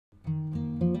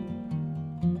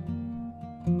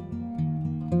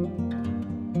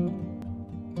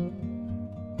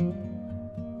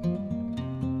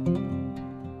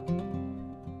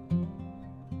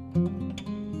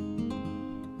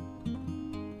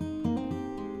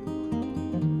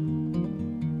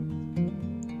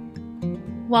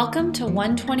Welcome to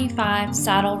 125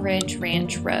 Saddle Ridge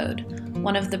Ranch Road,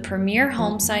 one of the premier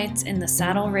home sites in the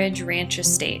Saddle Ridge Ranch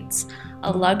Estates,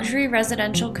 a luxury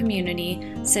residential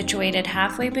community situated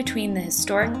halfway between the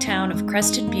historic town of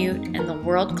Crested Butte and the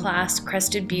world-class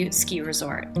Crested Butte Ski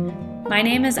Resort. My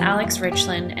name is Alex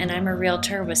Richland, and I'm a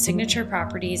realtor with Signature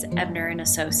Properties Ebner &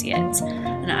 Associates,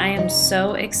 and I am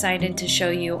so excited to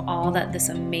show you all that this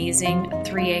amazing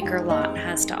 3-acre lot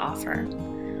has to offer.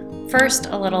 First,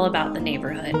 a little about the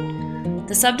neighborhood.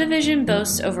 The subdivision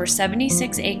boasts over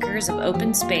 76 acres of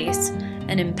open space,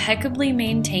 an impeccably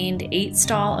maintained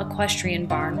 8-stall equestrian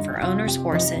barn for owners'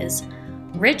 horses,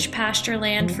 rich pasture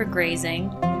land for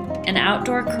grazing, an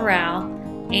outdoor corral,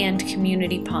 and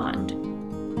community pond.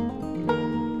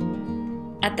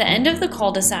 At the end of the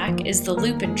cul-de-sac is the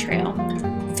Lupin Trail,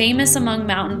 famous among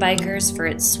mountain bikers for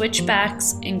its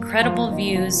switchbacks, incredible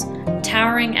views,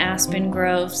 towering aspen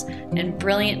groves, and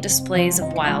brilliant displays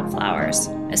of wildflowers,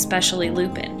 especially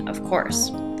lupin, of course.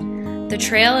 The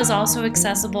trail is also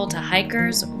accessible to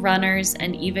hikers, runners,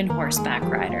 and even horseback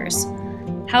riders.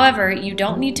 However, you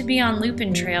don't need to be on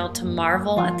Lupin Trail to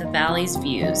marvel at the valley's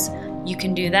views. You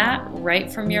can do that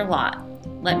right from your lot.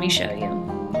 Let me show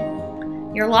you.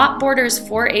 Your lot borders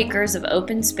 4 acres of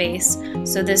open space,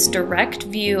 so this direct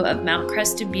view of Mount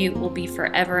Crested Butte will be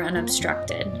forever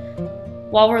unobstructed.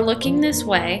 While we're looking this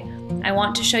way, I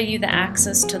want to show you the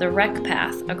access to the rec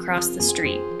path across the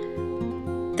street.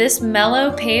 This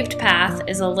mellow paved path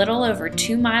is a little over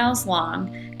 2 miles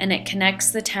long, and it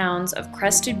connects the towns of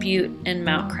Crested Butte and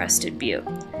Mount Crested Butte.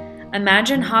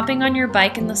 Imagine hopping on your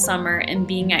bike in the summer and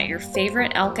being at your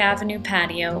favorite Elk Avenue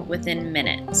patio within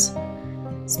minutes.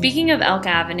 Speaking of Elk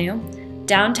Avenue,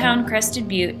 downtown Crested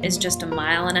Butte is just 1.5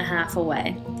 miles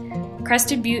away.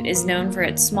 Crested Butte is known for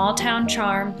its small town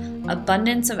charm,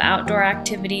 abundance of outdoor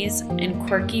activities, and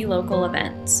quirky local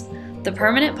events. The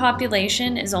permanent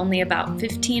population is only about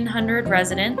 1,500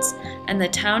 residents, and the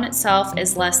town itself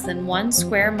is less than 1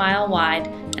 square mile wide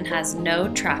and has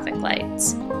no traffic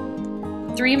lights.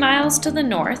 3 miles to the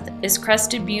north is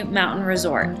Crested Butte Mountain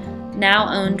Resort,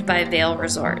 now owned by Vail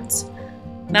Resorts.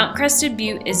 Mount Crested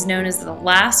Butte is known as the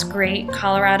last great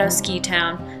Colorado ski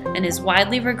town and is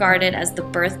widely regarded as the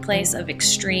birthplace of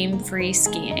extreme free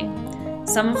skiing.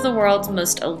 Some of the world's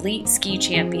most elite ski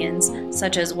champions,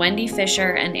 such as Wendy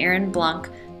Fisher and Aaron Blunk,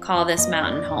 call this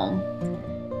mountain home.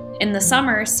 In the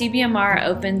summer, CBMR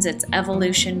opens its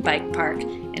Evolution Bike Park,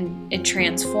 and it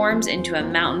transforms into a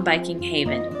mountain biking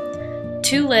haven.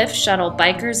 2 lifts shuttle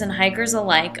bikers and hikers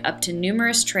alike up to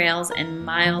numerous trails and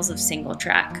miles of single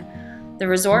track. The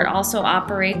resort also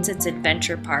operates its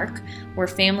adventure park, where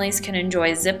families can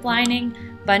enjoy zip lining,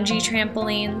 bungee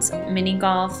trampolines, mini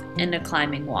golf, and a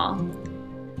climbing wall.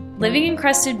 Living in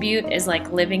Crested Butte is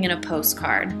like living in a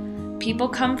postcard. People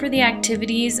come for the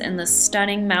activities and the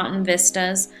stunning mountain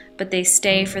vistas, but they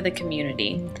stay for the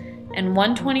community. And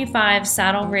 125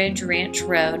 Saddle Ridge Ranch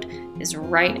Road is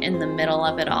right in the middle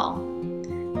of it all.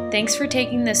 Thanks for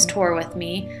taking this tour with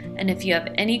me, and if you have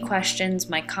any questions,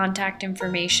 my contact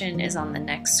information is on the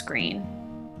next screen.